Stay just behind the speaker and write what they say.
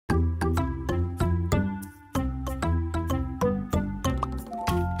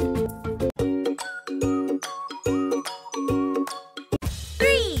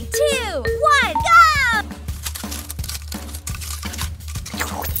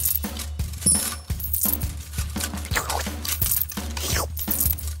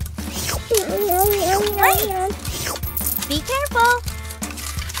Be careful!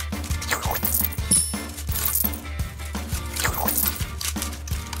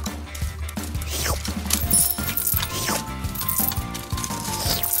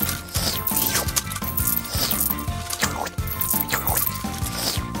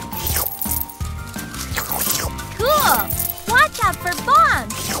 Cool! Watch out for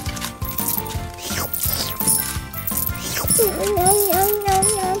bombs!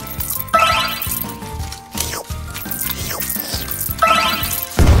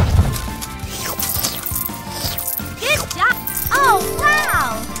 Good job! Oh,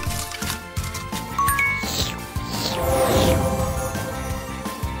 wow!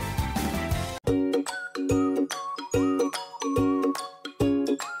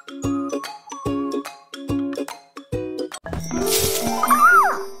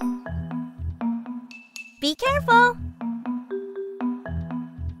 Be careful!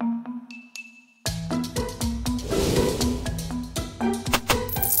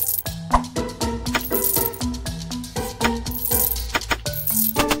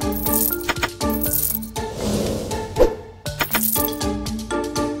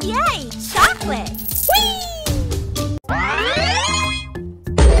 Yay! Chocolate! Whee!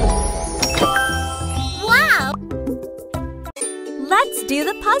 Wow! Let's do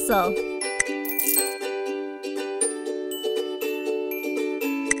the puzzle.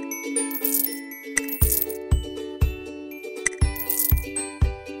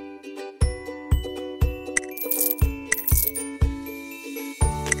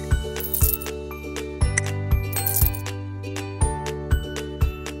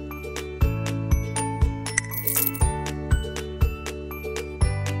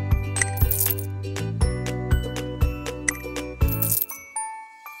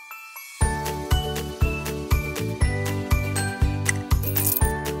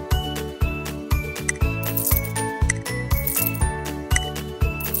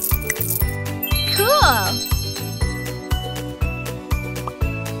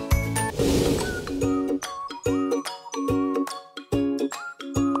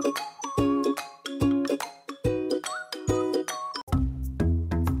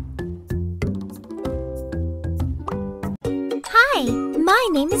 Hi, my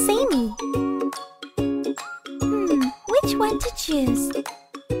name is Amy. Which one to choose?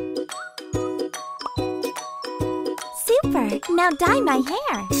 Super! Now dye my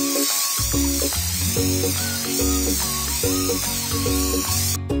hair.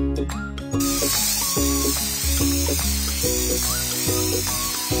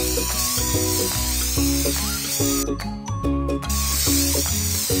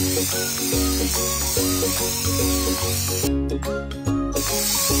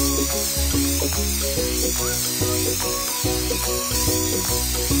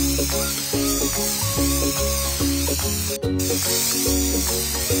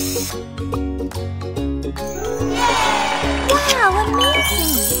 Wow,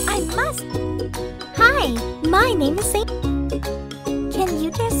 amazing! I must... Hi, my name is Amy. Can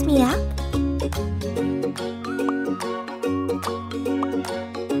you dress me up?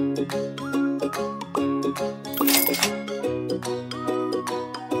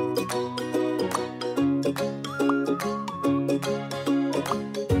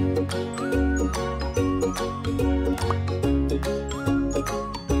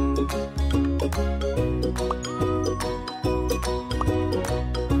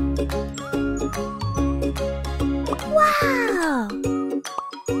 Wow!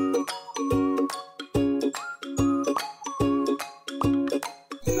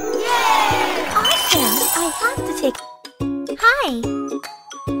 Yay! Awesome! I have to take... Hi!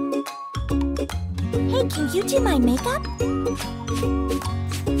 Hey, can you do my makeup?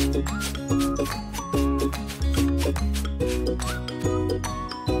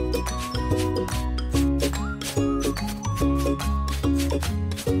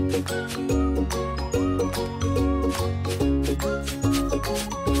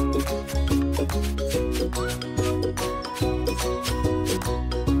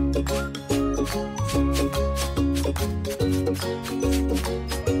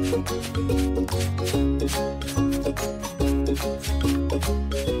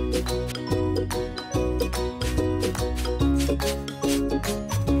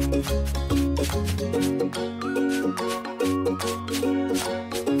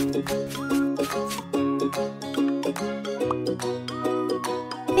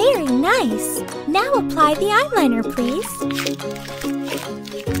 Very nice! Now apply the eyeliner, please.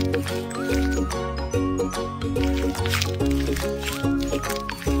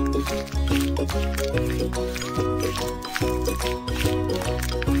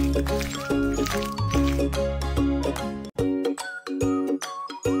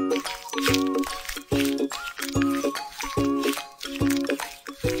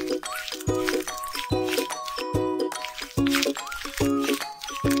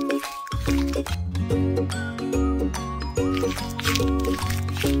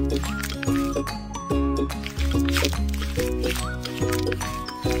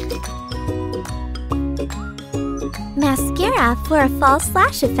 Mascara for a false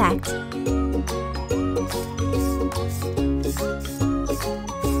lash effect.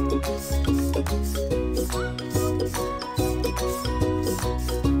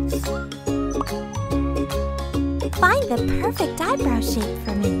 Find the perfect eyebrow shape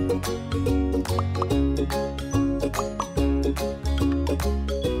for me.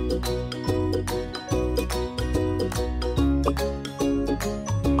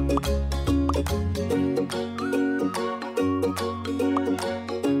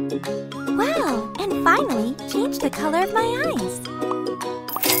 Wow! And finally, change the color of my eyes.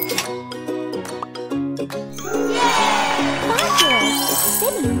 Fabulous!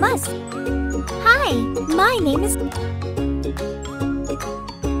 City must. Hi, my name is...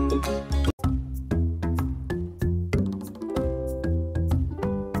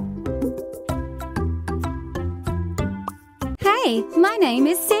 Hey, my name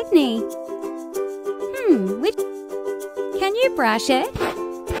is Sydney. Can you brush it?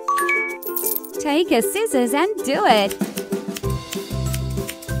 Take a scissors and do it.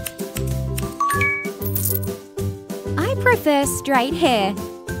 I prefer straight hair.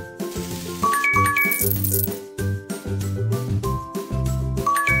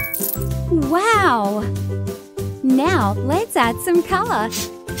 Wow! Now let's add some color.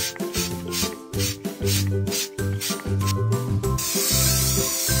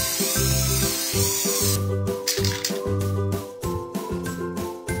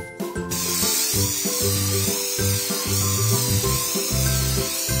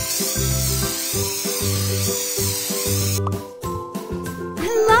 I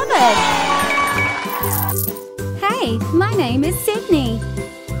love it! Hey, my name is Sydney.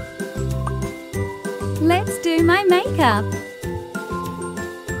 Let's do my makeup.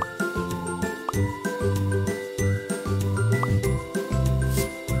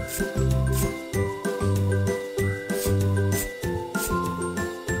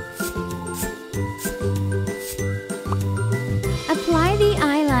 Apply the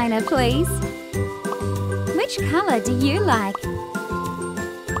eyeliner, please. Which color do you like?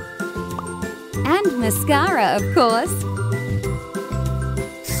 And mascara, of course.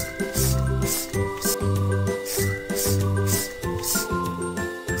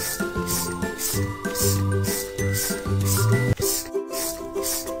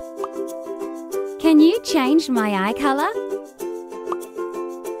 Can you change my eye color?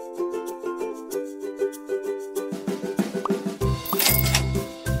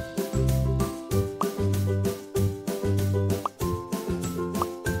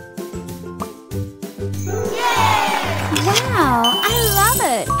 Wow, I love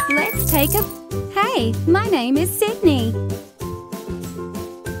it! Let's take a... Hey, my name is Sydney.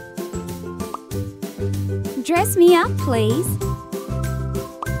 Dress me up, please.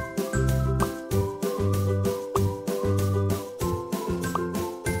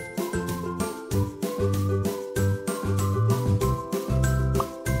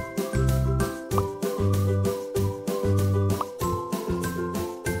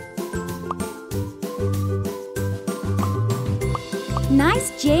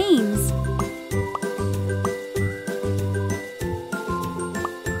 Nice jeans.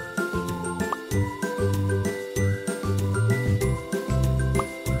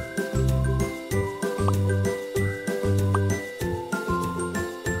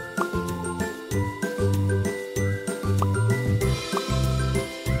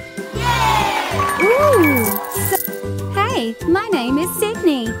 Ooh! Hey, my name is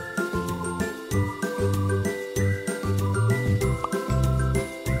Sydney.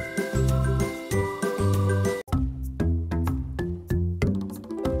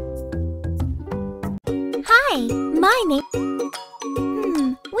 Hi, my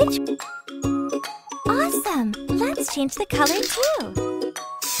name... which... Awesome! Let's change the color too.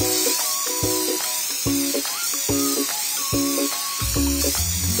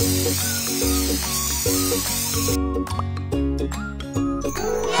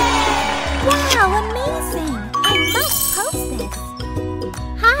 Wow, amazing! I must post this.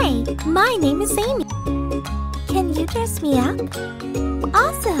 Hi, my name is Amy. Can you dress me up?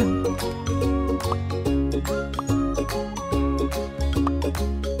 Awesome!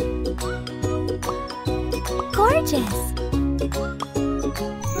 Gorgeous!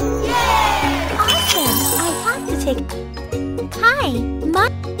 Awesome! I have to take... Hi, my...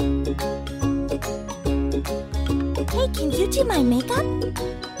 Hey, can you do my makeup?